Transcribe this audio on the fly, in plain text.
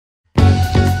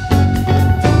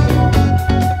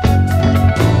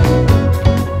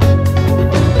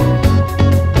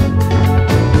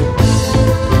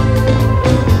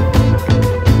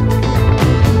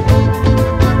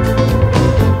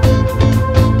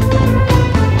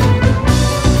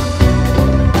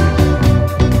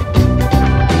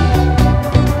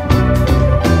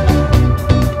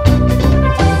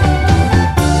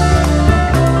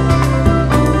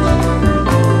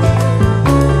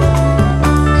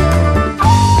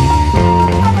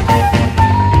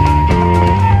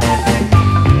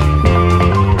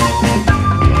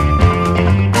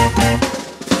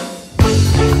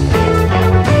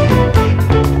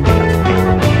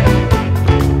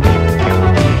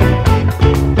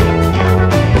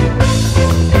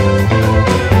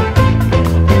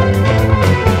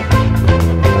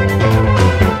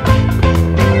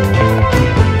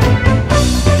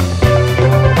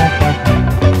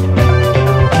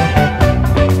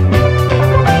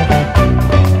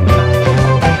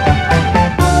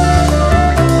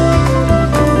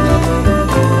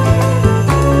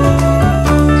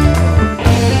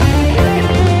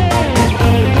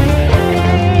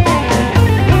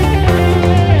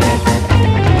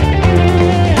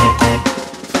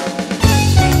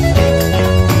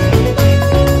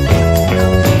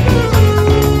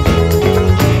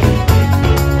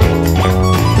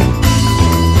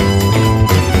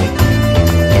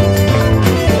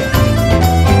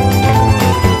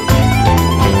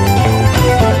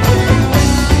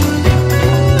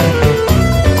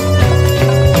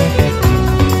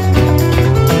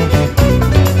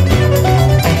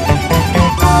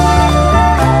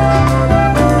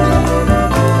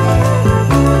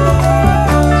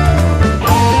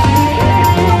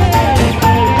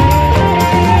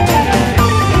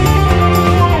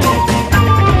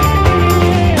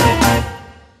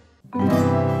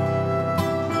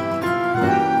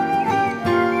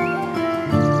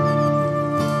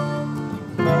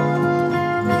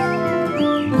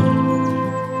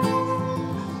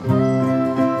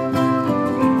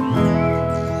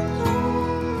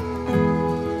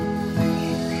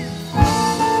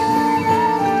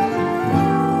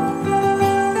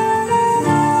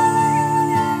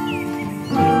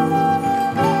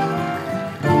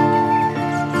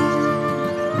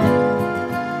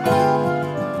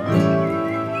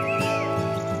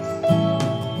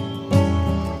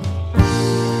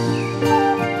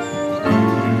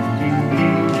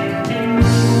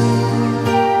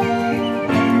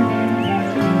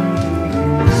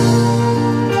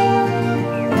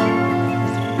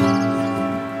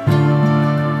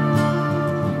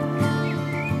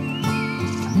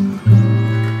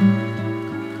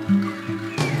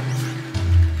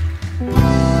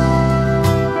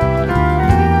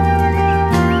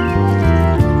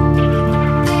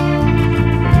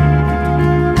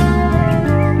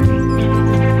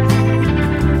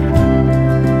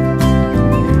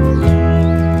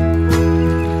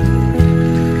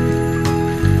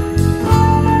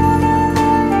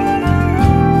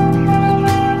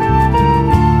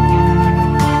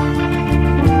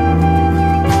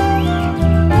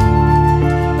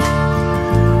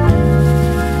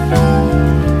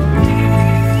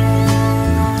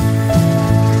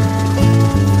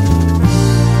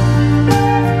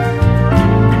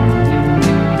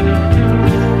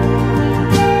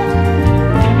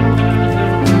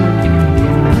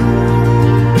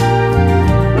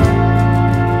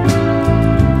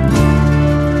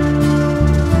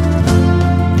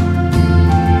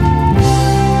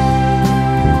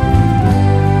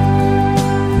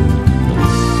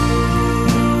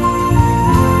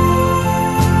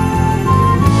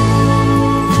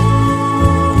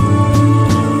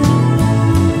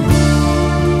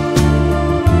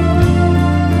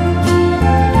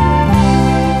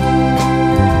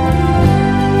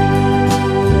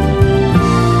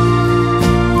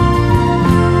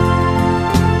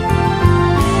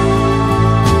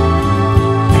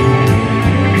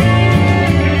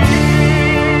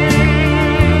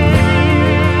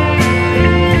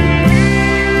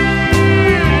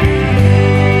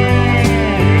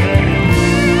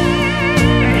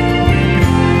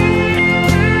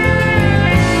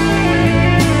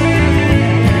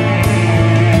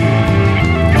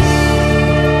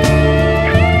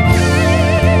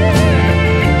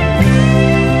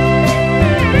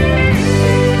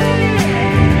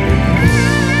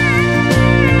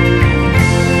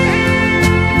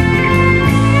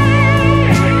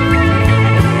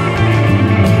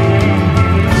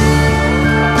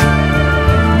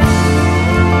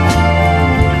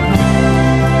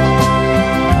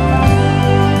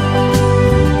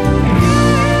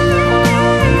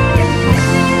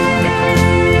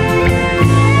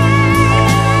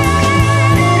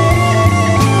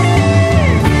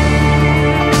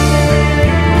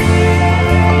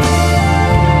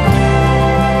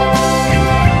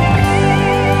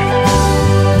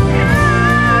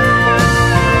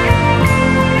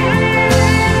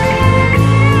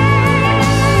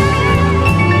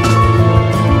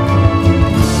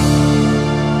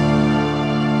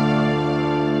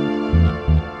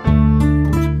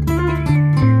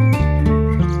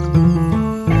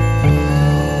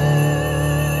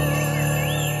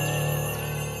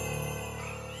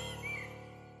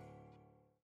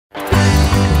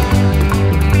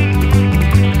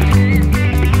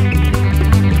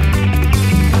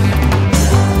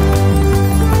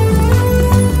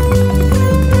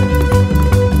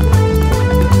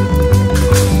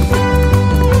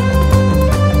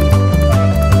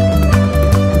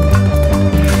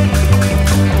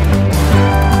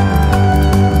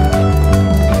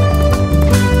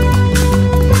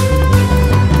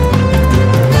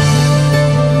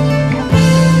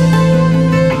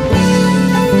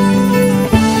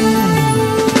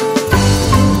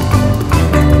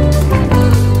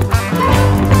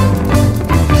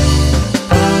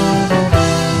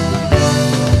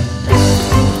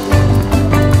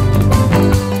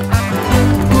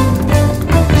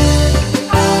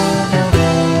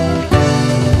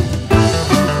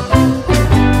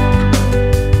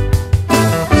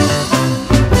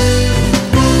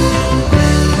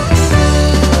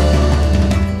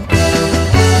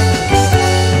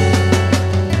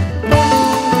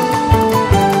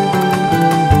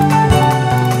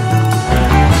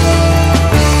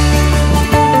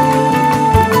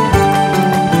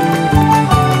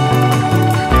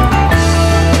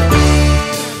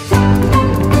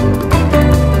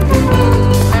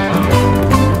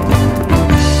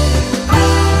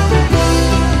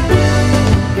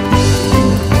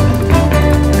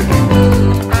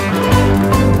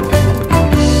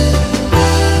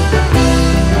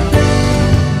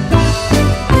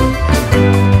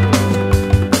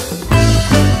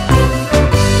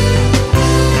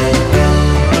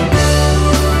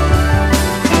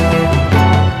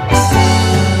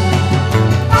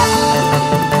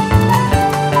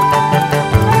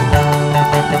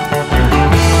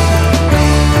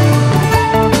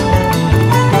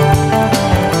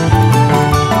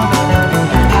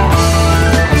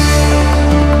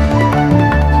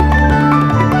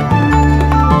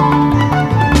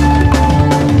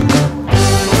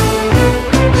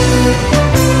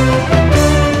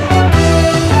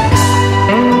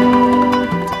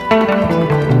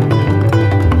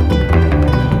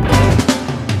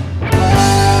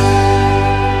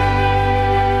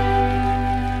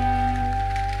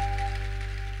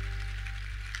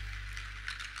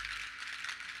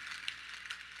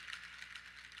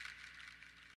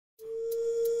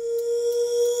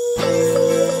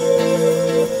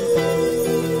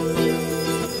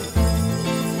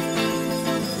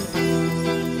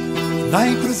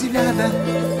encruzilhada,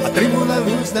 a trêmula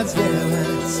luz das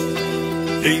velas,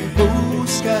 em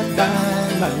busca da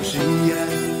magia.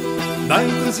 Na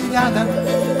encruzilhada,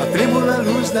 a trêmula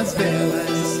luz das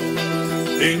velas,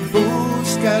 em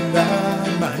busca da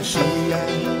magia.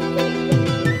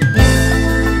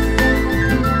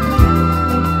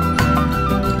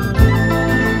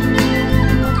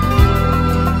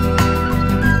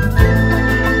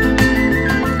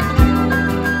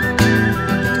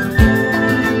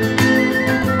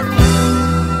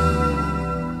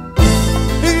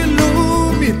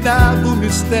 Iluminado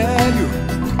mistério,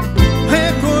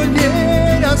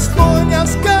 recolher as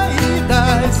folhas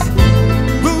caídas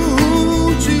do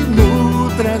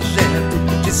último trajeto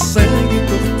de sangue e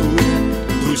tortura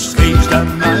dos reis da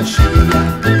magia,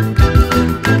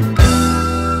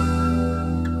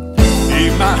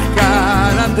 e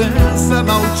marcar a dança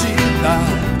maldita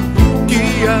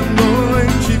que a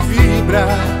noite vibra.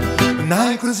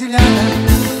 Na encruzilhada,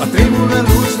 a trêmula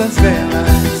luz das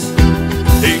velas,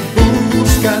 em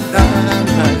busca da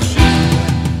magia.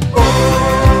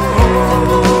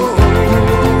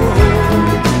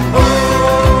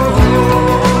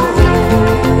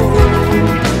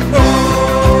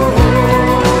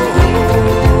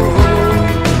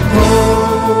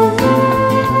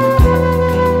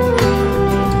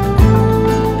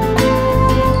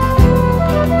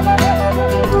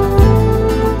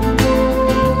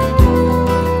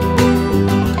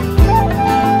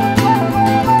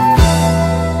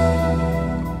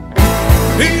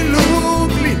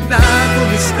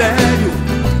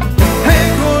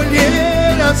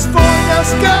 As folhas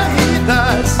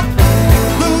caídas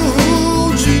do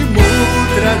último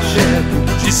trajeto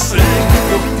de sangue e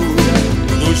tortura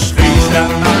dos reis da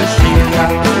magia,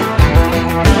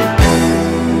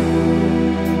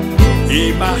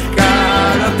 e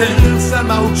marcar a dança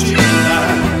maldita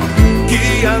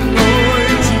que a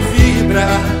noite vibra.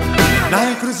 Na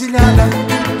encruzilhada,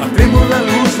 a trêmula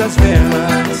luz das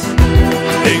velas,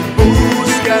 em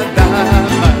busca da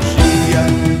magia.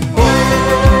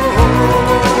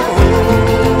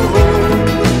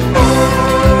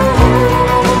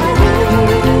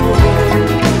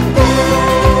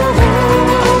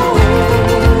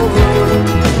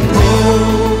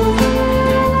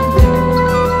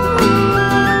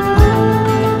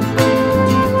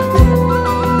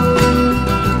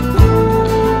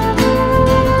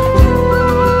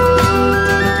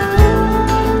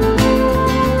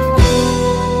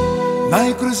 Na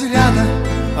encruzilhada,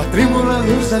 a trêmula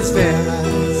luz das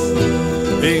velas,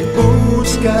 em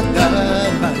busca da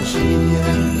magia.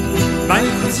 Na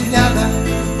encruzilhada,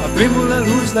 a trêmula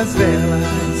luz das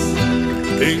velas,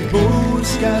 em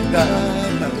busca da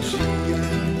magia.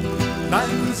 Na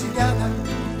encruzilhada,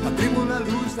 a trêmula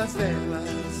luz das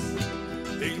velas,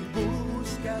 em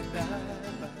busca da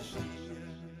magia.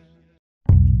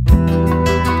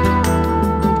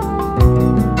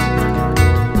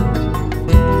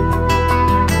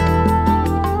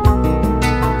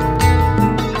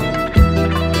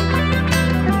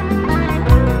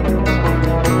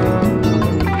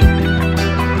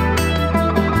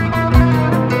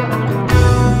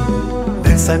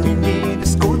 Essa menina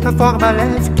escuta a forma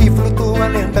leve que flutua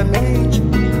lentamente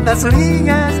nas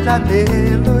linhas da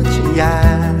melodia.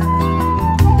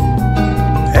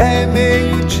 É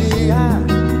meio-dia,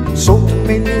 solto um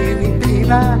menino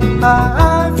empina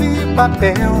a ave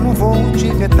papel num voo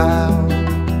de metal.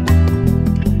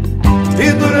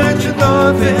 E durante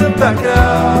 90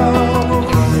 graus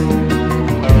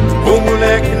o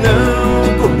moleque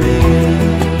não comeu,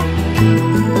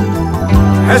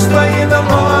 resto ainda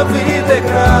 9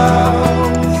 degraus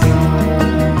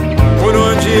por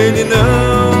onde ele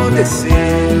não desceu.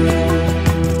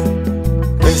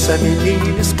 Essa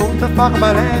menina escuta a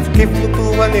forma leve que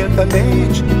flutua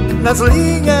lentamente nas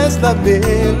linhas da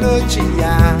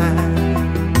melodia.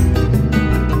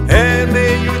 É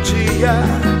meio-dia,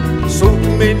 solto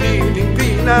um menino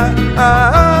empina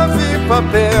a ave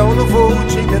papel no voo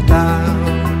de metal.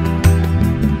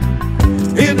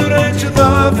 E durante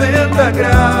 90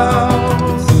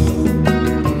 graus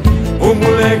o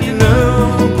moleque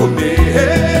não comeu,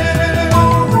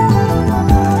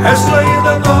 resto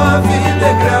ainda 9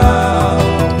 degraus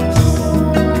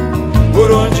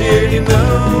por onde ele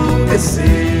não desceu.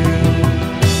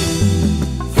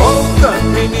 Volta,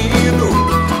 menino,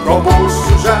 o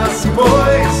almoço já se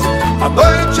pôs, a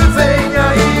noite vem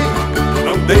aí,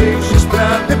 não deixes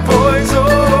pra depois.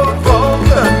 Oh,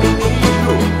 volta,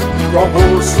 menino, o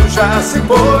almoço já se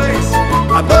pôs,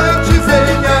 a noite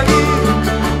vem aí,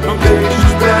 não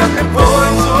deixes pra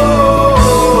depois. Oh,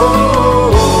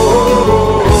 oh, oh,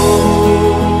 oh,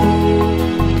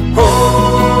 oh.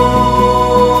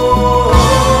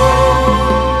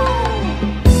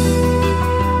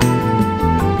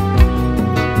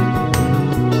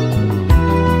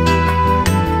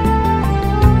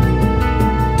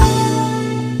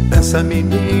 Dança,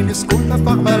 menina, escuta a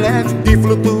forma leve e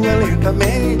flutua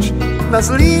lentamente nas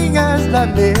linhas da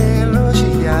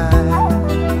melodia.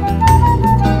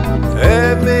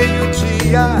 É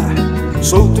meio-dia,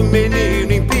 solto,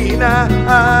 menino, empina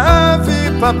a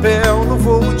ave papel no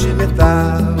voo de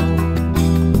metal.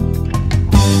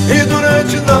 E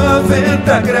durante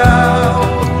 90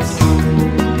 graus,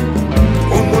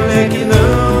 o moleque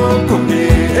não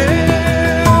comeu.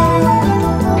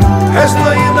 Restam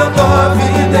ainda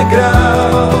 9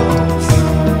 degraus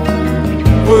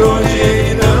por onde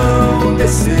ele não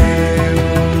desceu.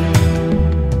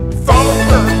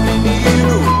 Volta,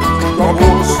 menino, o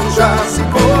almoço já se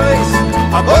pôs,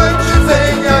 a noite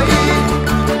vem aí,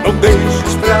 não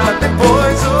deixes pra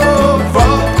depois. Oh,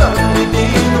 volta,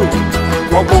 menino,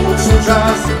 o almoço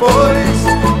já se pôs,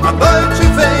 a noite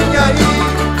vem aí,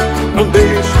 não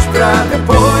deixes pra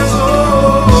depois. Oh,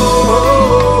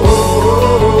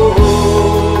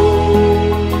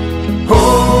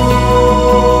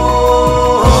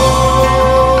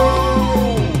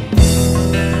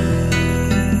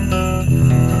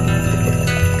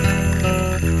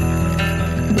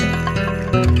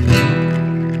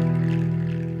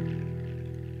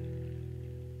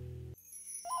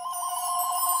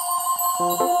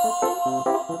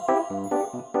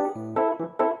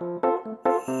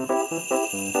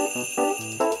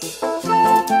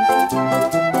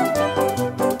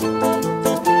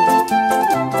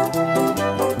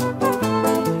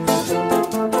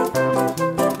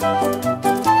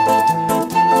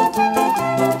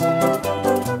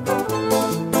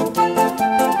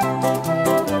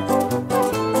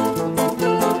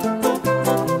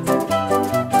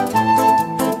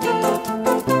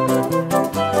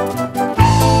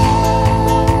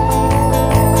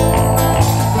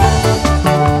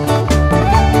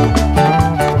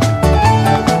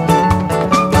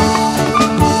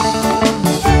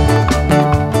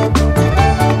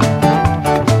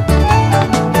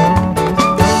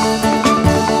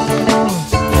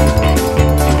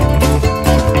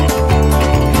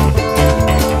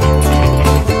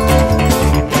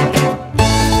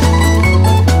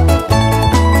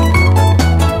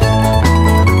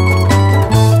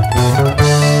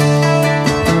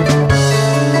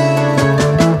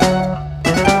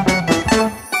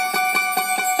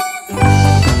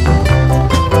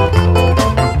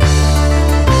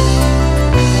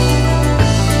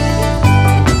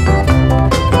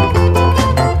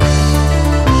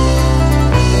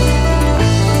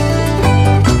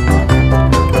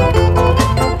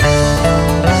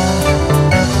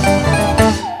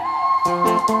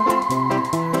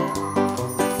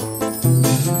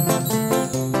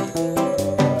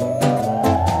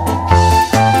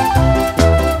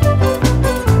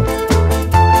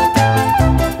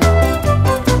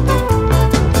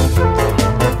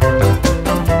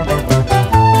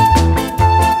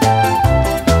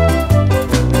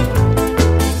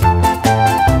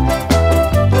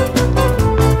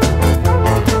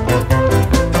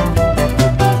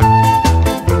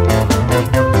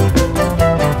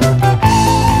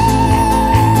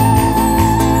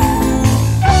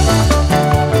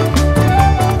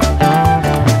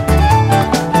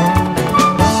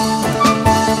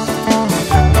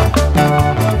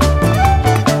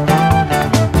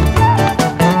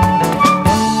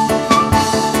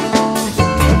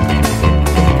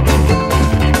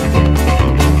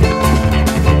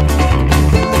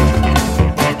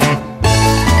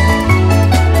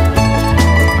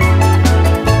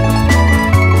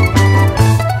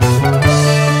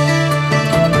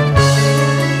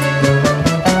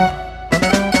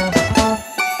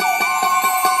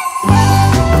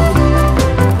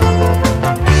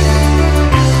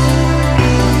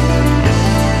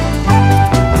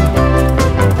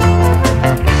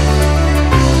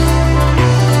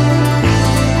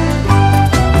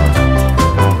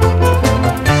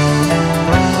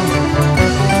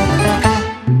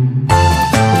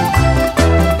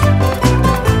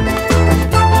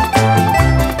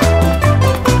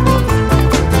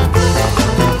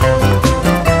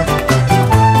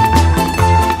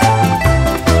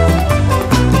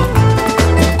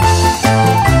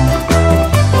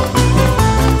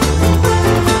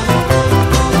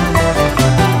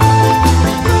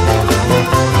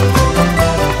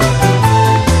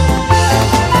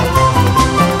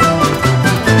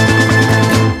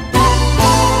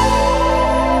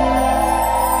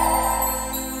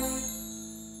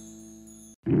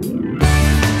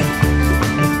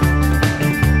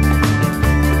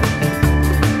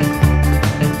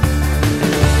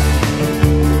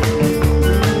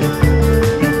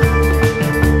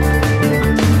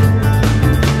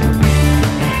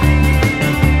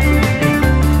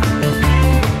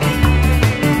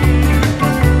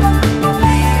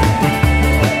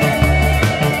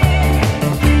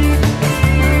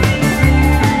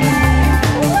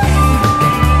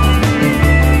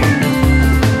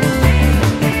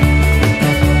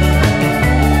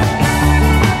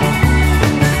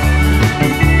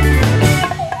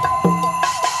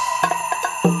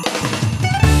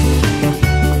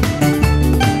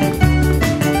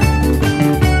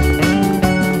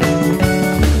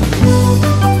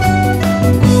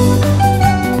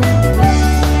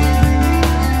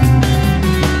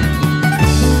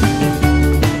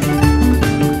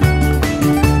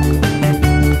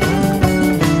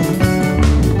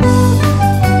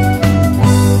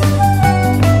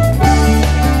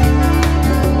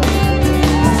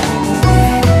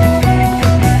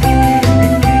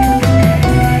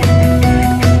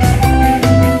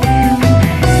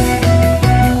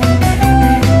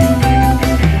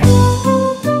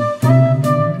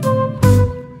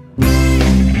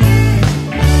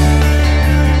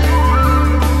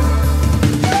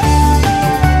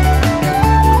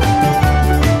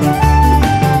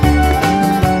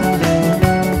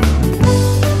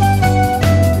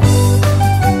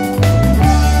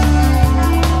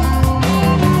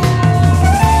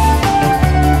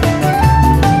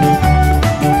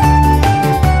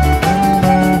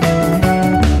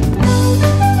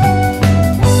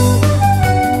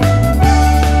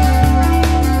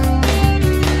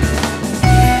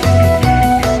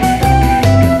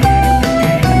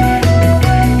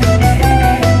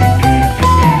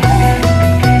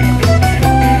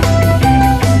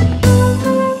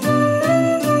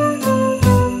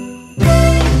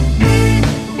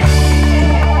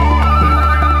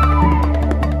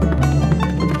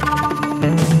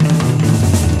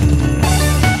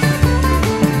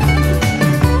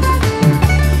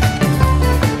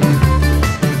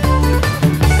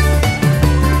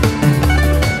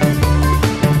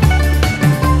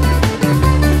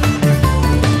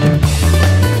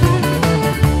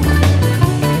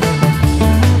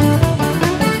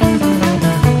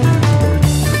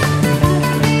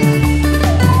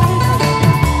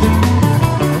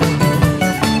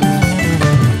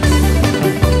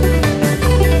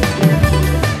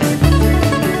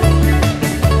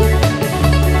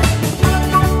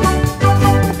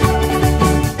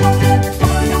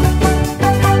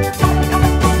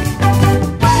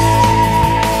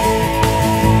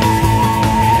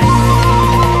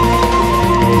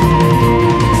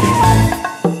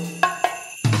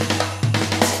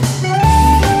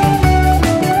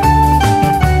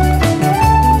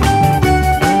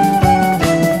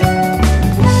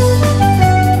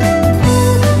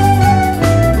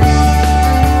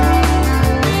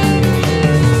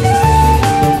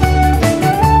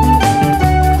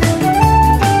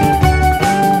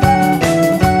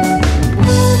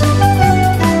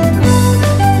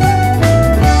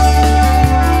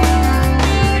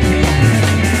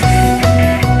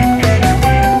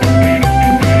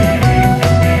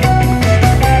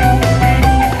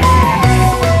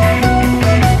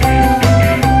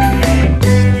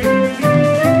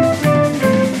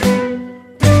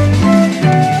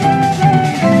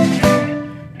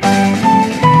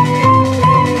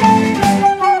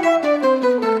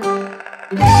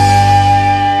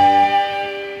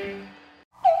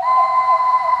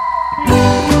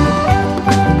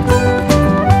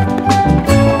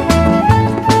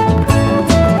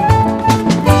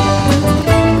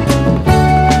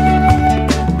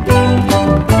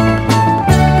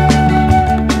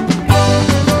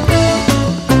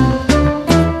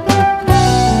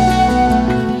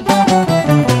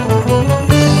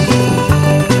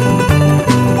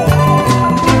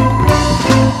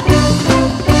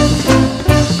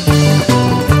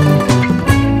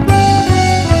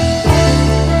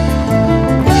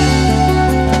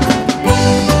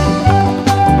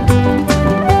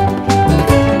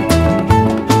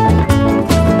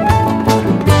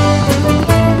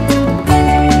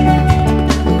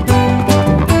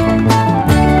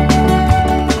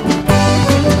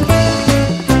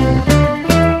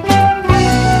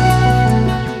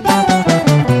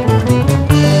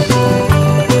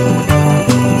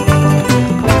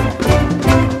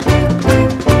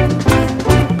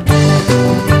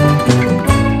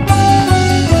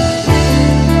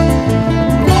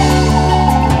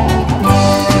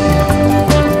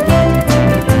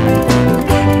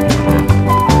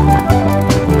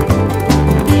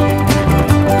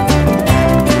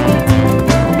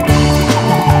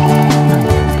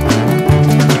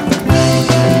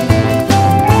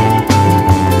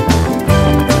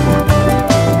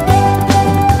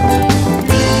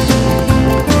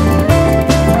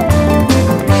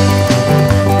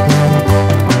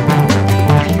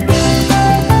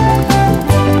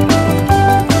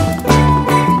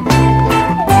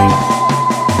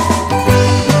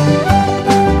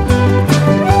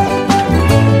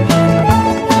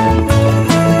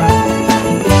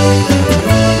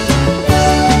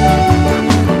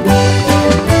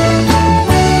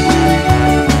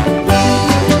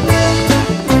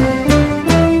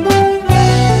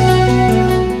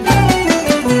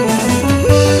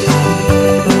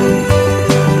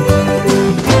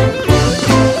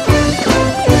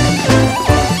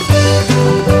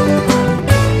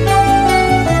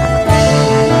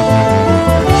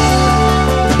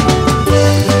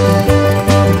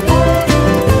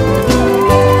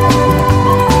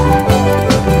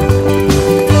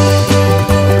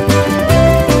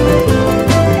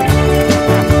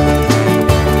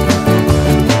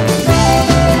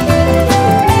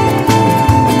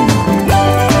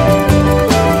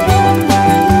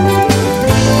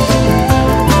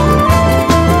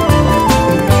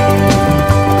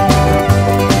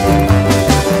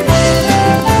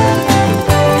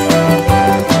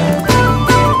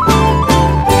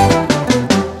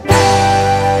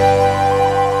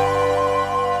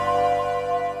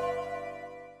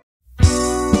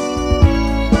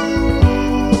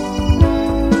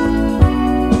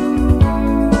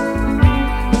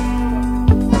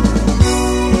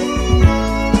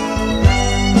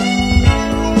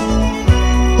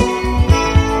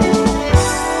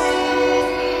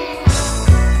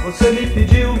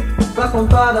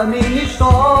 contar a minha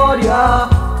história,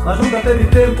 mas nunca teve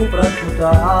tempo pra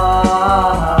escutar.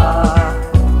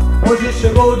 Hoje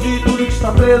chegou de tudo que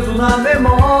está preso na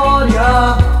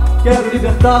memória. Quero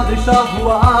libertar, deixar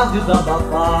voar,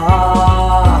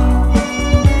 desabafar.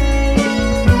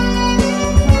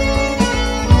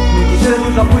 Muito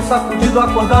cedo já fui sacudido,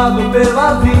 acordado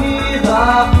pela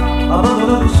vida,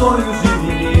 abandonando sonhos de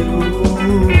menino.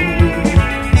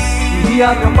 E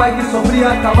via meu pai que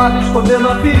sofria, calado, escondendo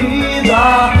a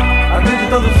ferida,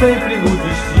 acreditando sempre no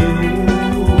destino.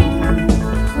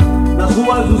 Nas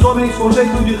ruas os homens com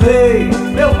jeito de rei,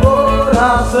 meu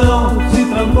coração se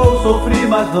trancou, sofri,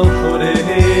 mas não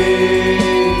chorei.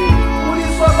 Por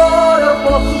isso agora eu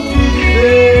posso te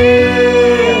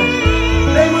dizer,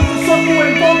 tem muito soco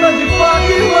em ponta de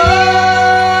faca e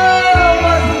mão,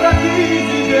 mas nunca quis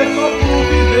viver só por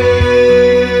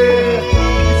viver.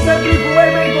 E sempre voei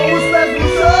bem com os pés no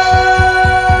chão.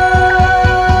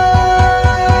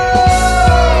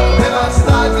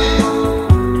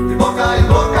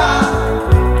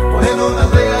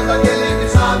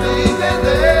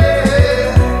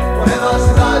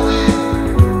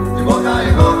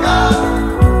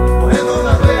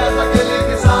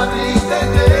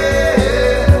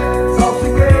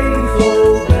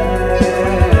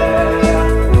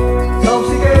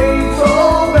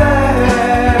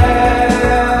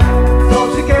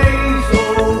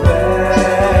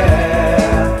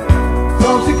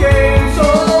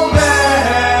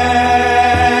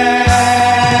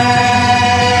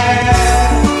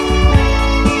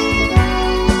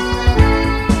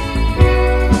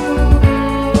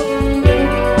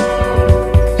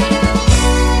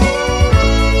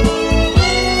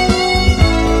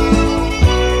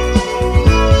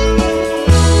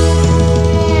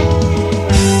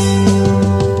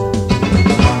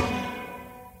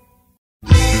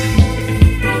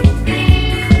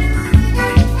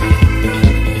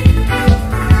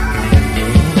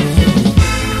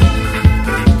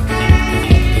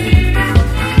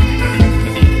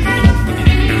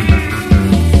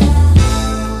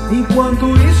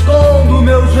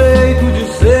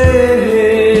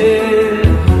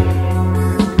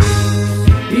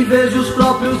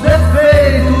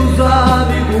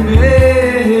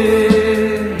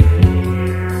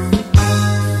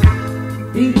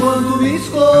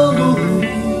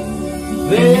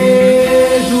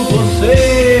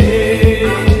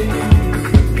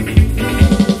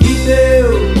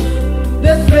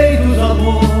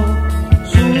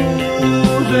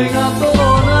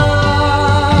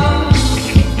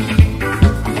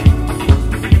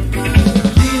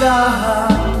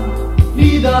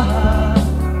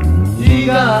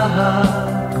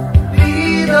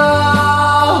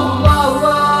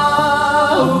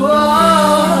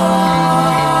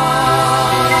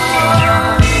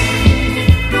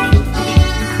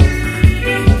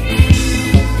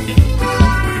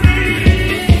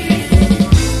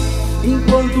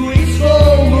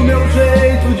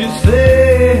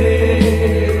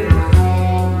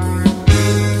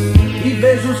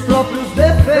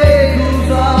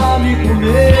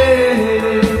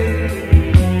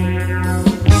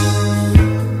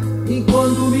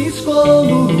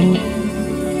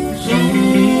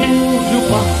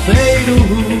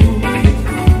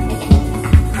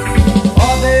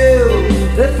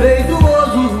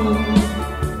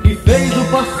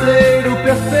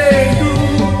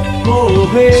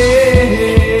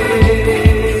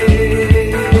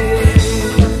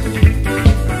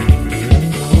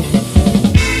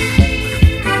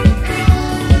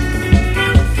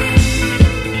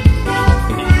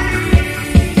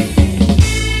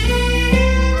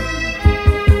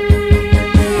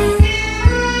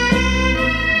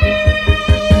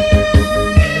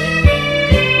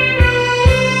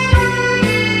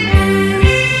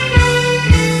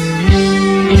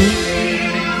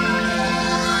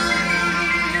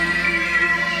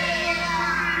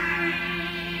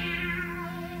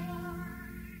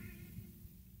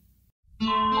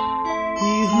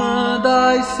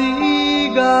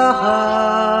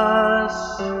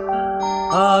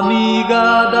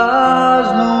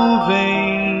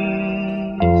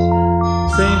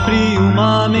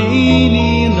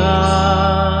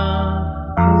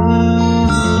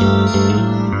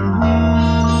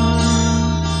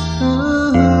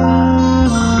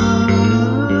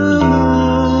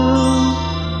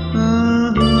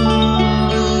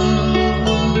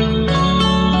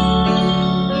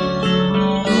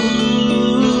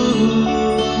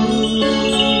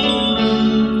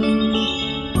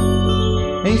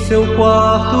 Em seu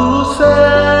quarto céu,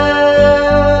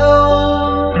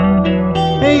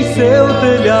 em seu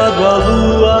telhado a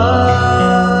lua,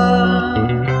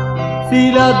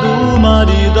 filha do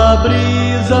marido a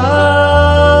brisa,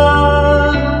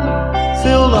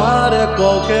 seu lar é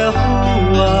qualquer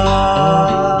rua.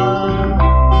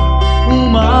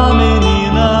 Uma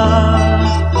menina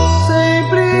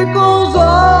sempre com os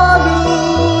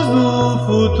olhos no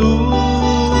futuro.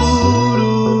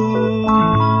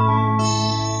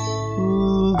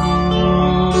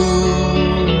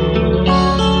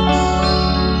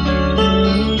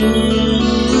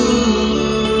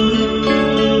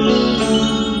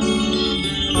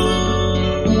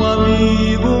 Um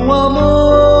amigo, um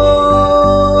amor,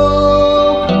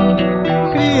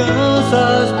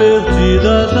 crianças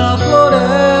perdidas na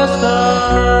floresta,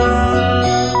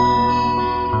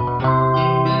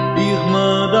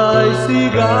 irmã das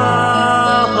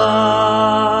cigarras,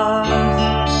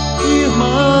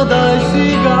 irmã das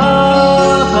cigarras.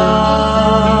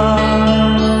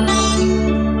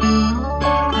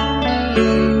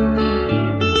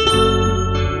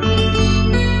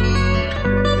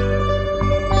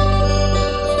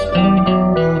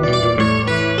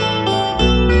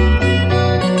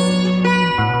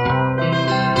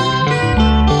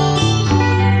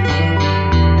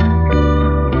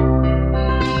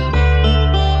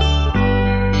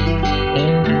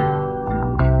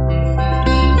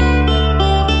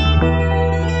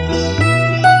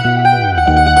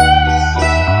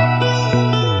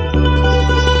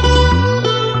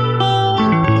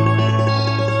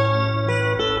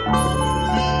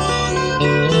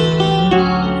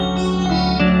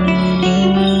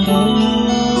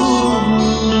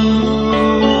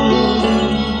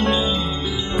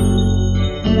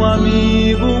 Um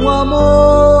amigo, um amor,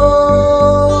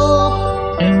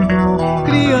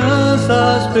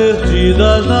 crianças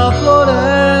perdidas na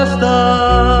floresta,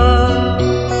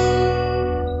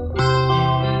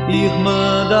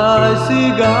 irmã das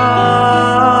cigarras,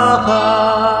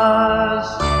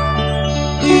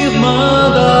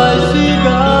 irmã das cigarras.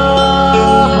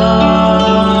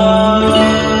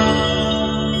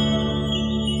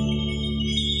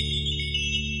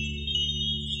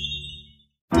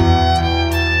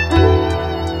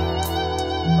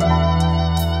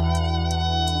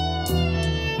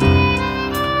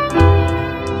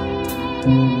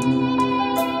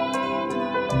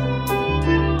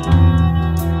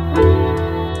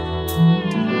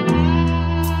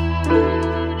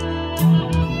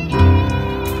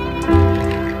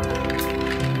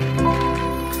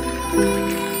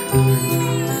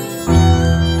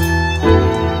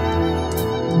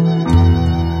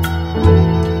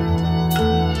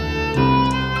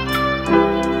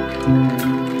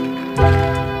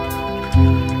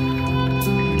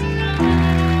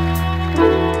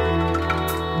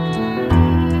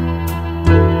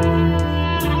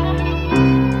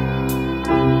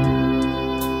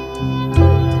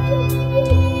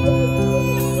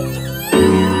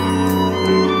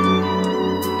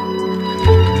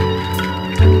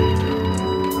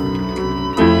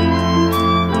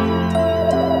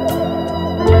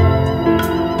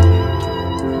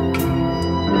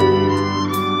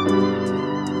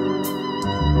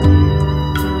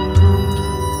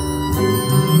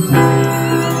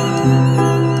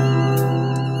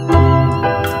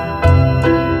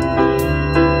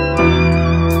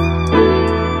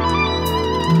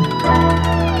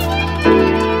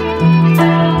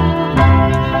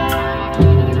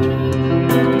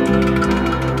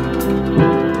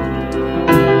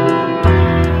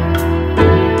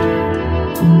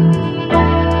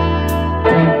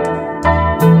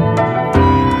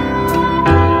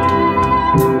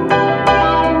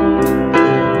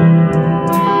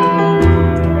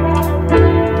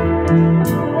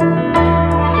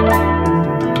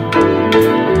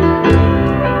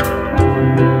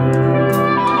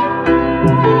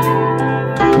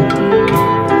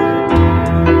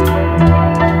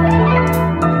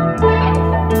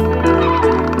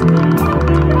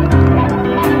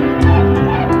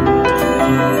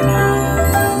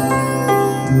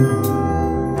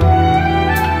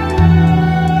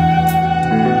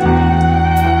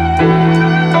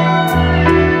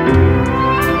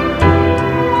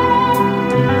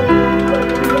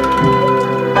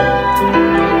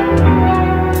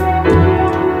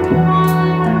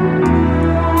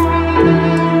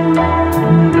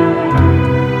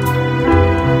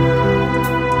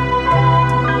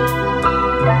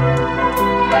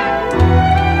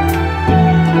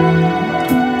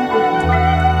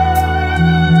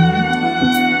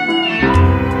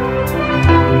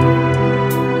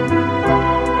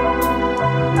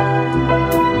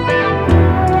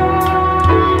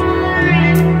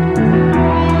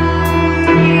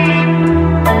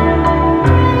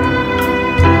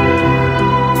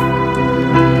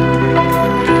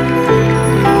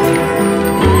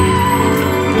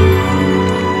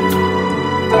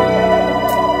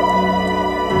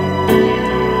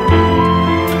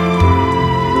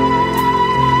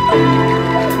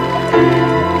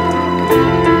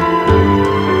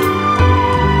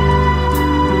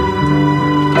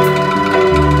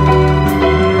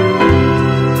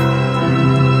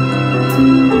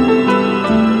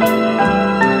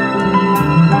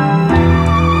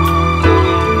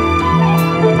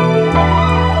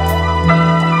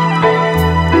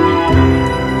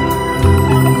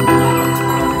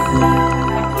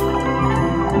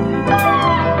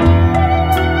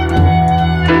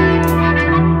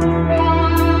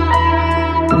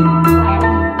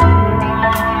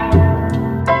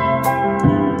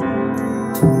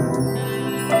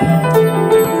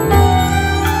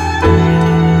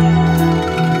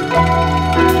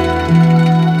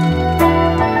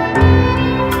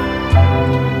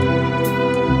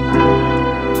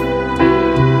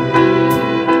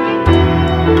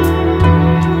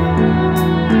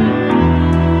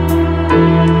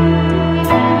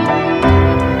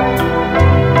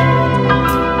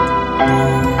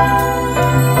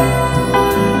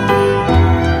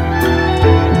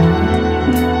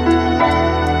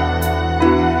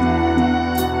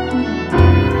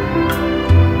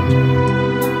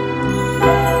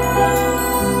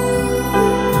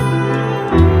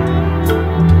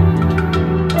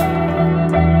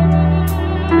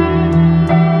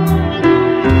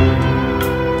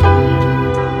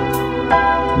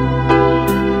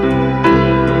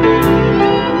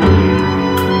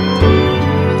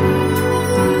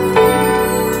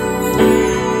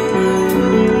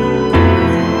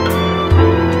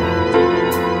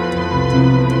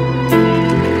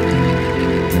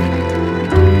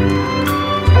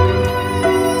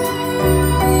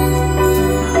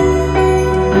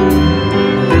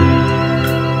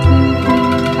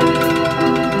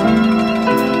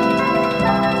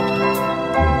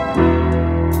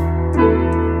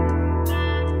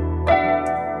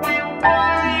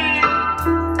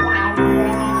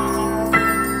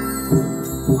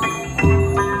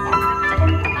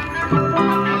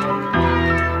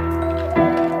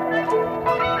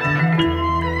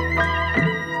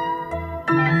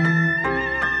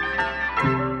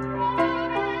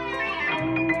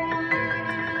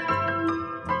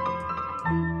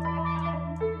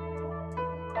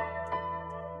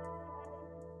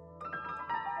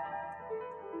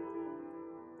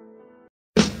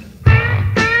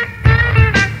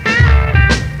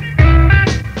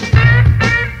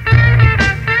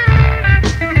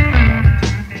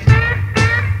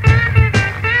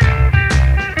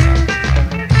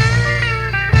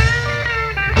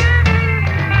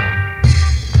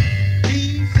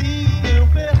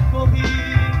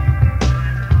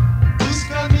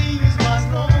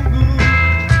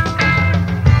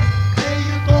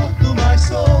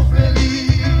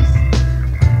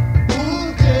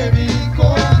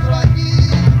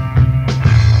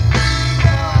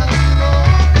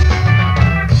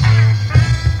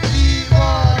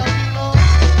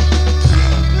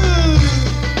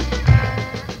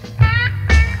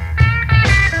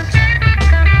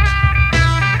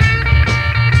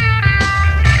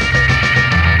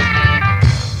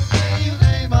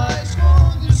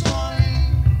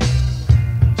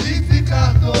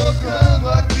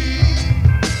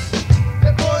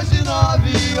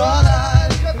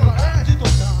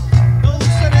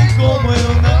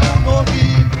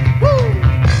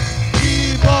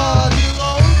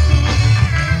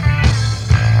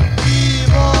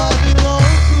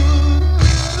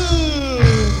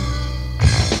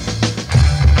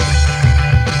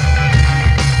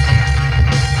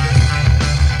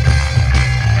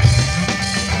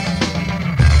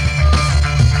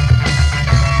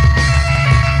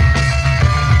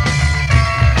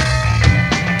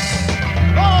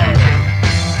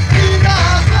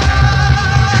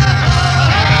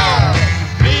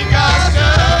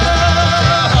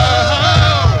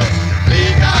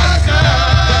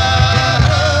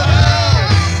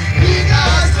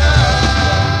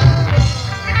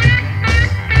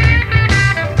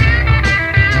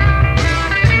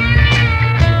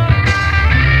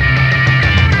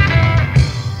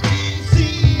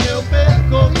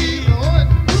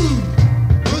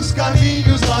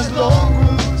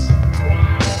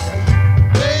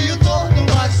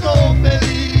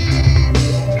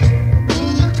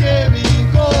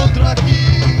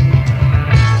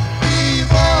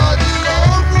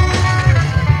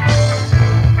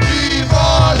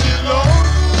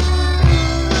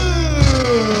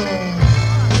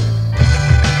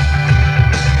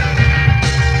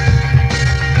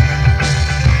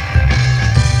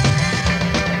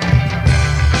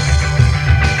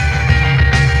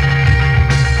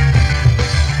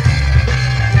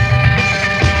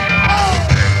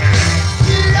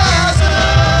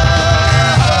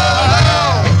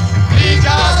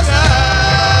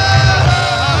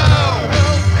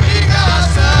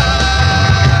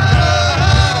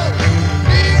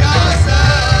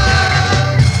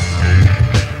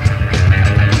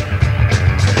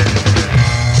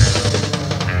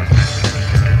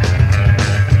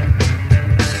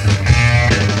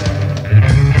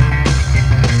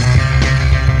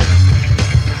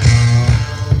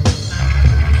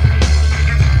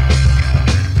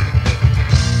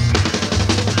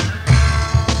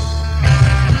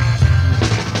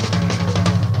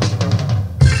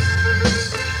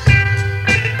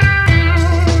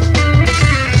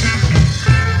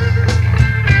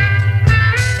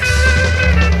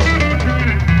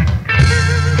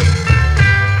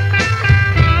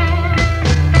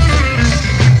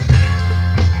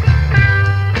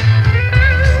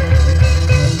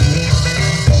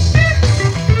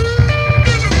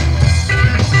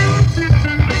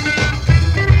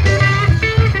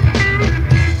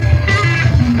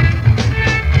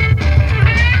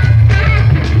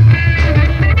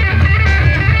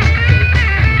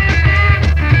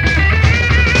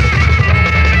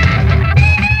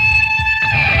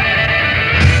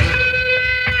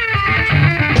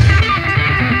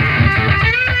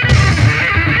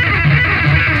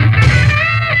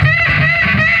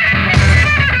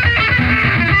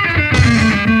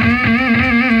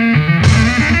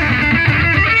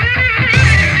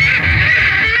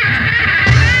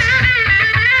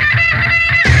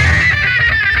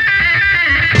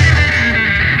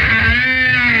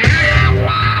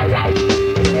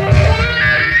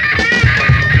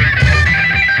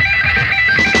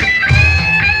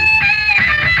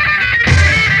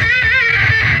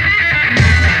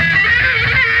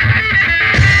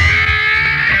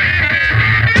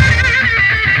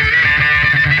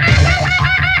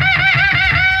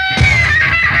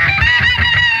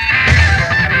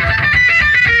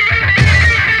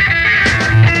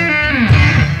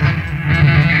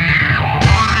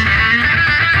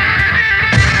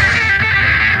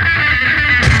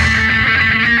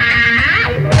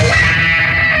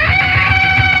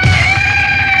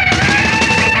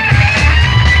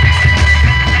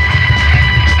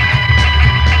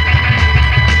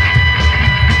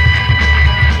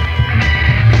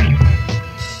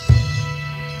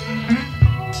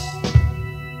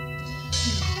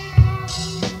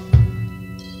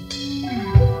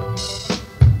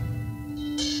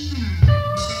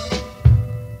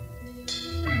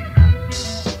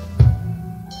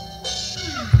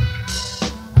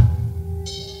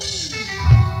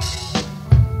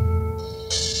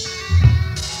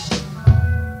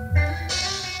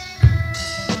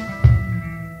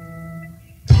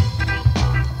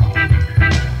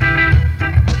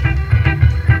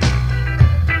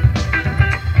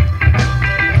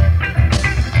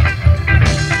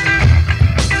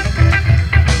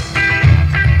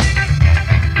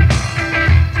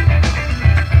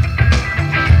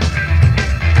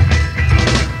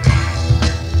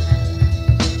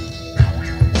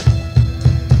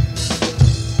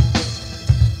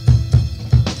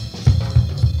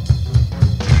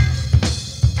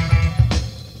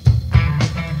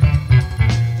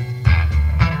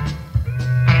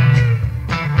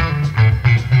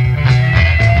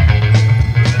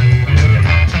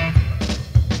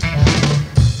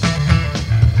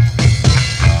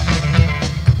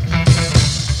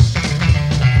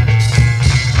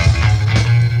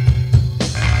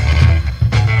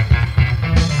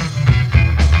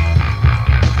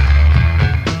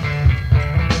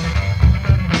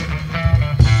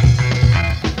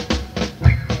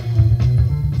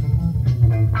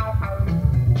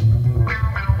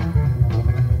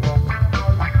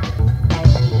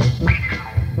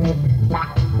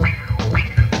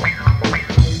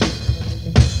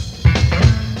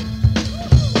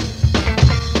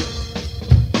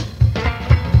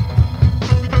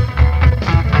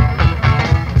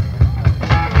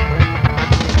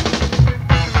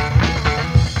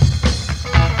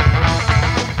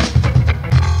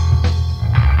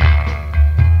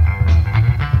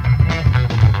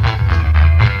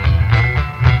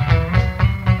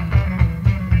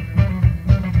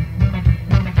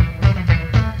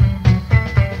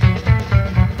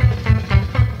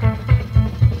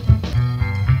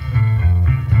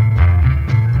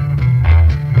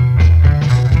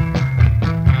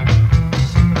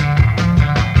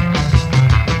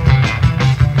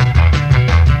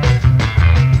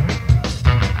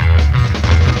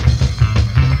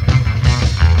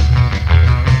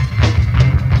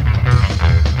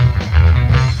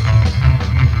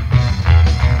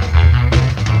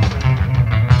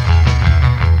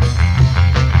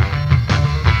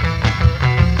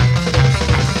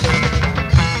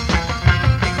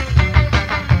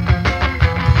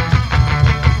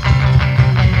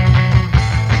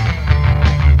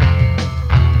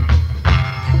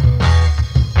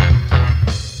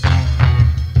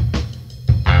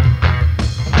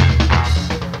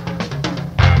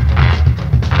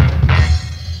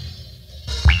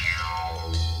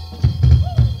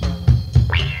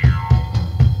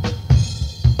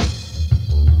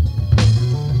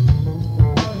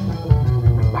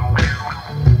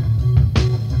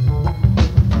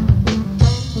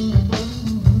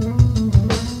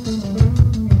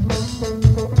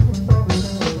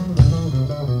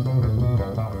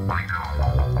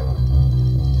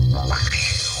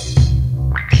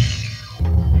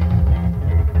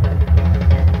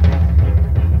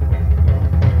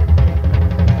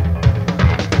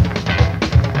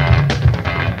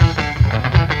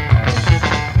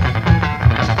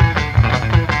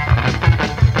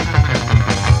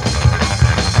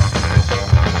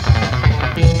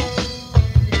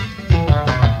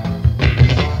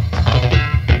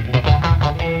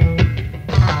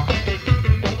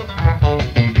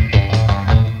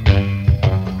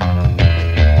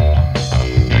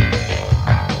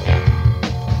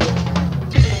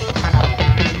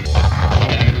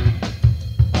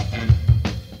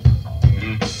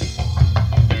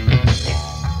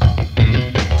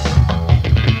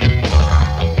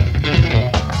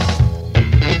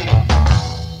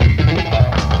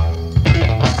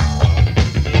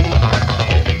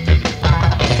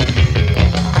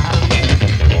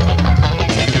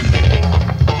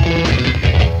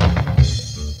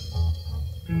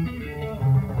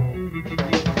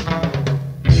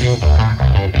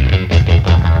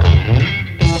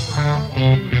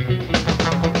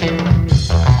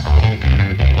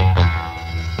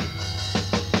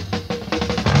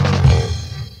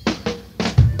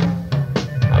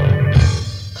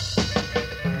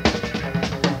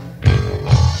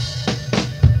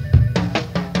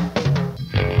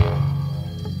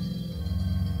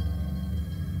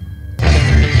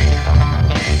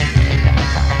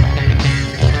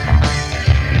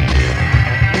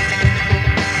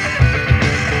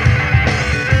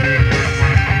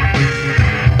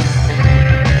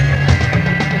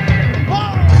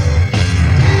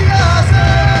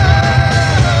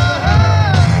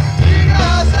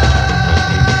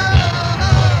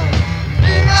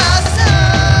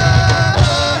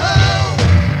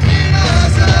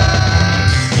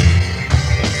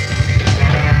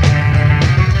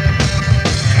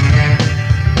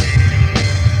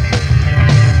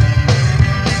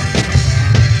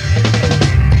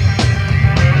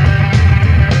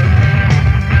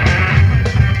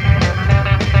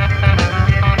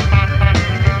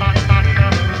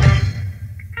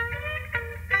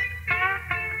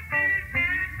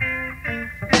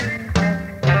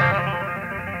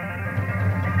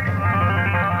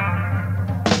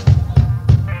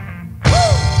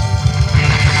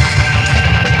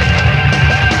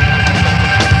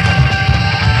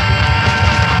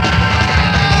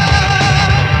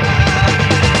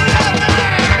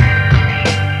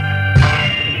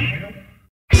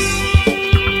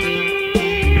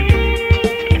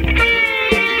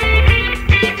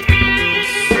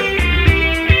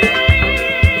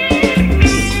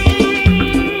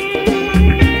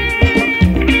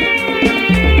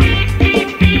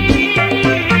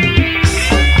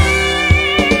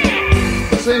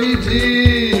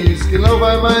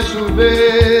 mais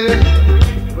chover.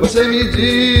 Você me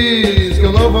diz que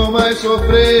eu não vou mais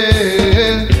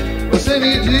sofrer. Você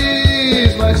me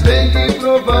diz, mas tem que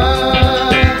provar.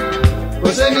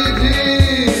 Você me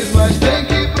diz, mas tem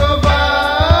que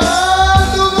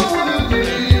provar. Todo mundo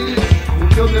diz o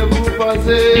que eu devo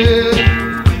fazer,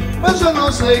 mas eu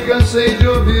não sei, cansei de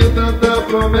ouvir tanta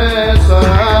promessa.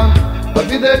 A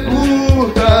vida é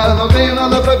curta, não tenho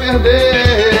nada pra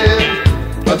perder.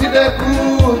 A vida é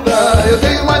curta, eu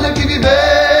tenho mais é que viver.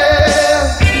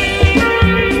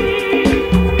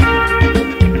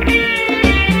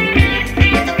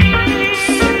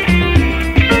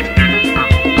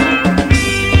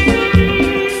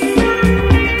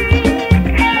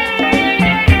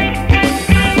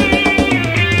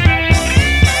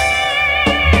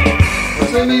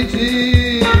 Você me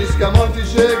diz que a morte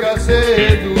chega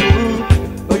cedo,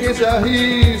 pra quem se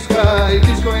arrisca e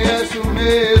desconhece o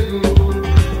medo.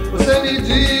 Você me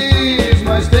diz,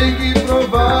 mas tem que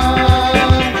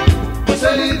provar.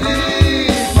 Você me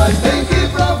diz, mas tem que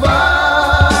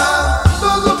provar.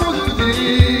 Todo mundo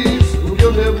diz o que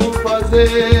eu devo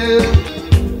fazer.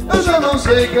 Eu já não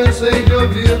sei, cansei de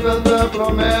ouvir tanta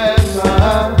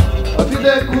promessa. A vida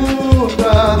é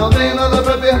curta, não tenho nada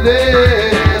pra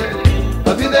perder.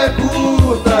 A vida é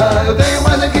curta, eu tenho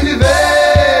mais é que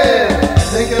viver.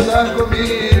 Tem que andar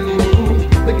comigo,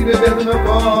 tem que beber do meu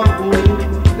copo,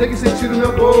 tem que sentir o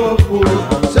meu corpo,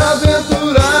 se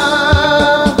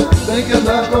aventurar. Tem que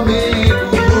andar comigo,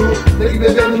 tem que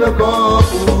beber no meu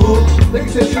copo, tem que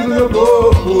sentir o meu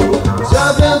corpo, se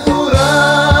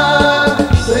aventurar.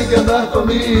 Tem que andar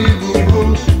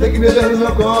comigo, tem que beber no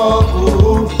meu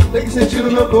copo, tem que sentir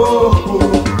o meu corpo.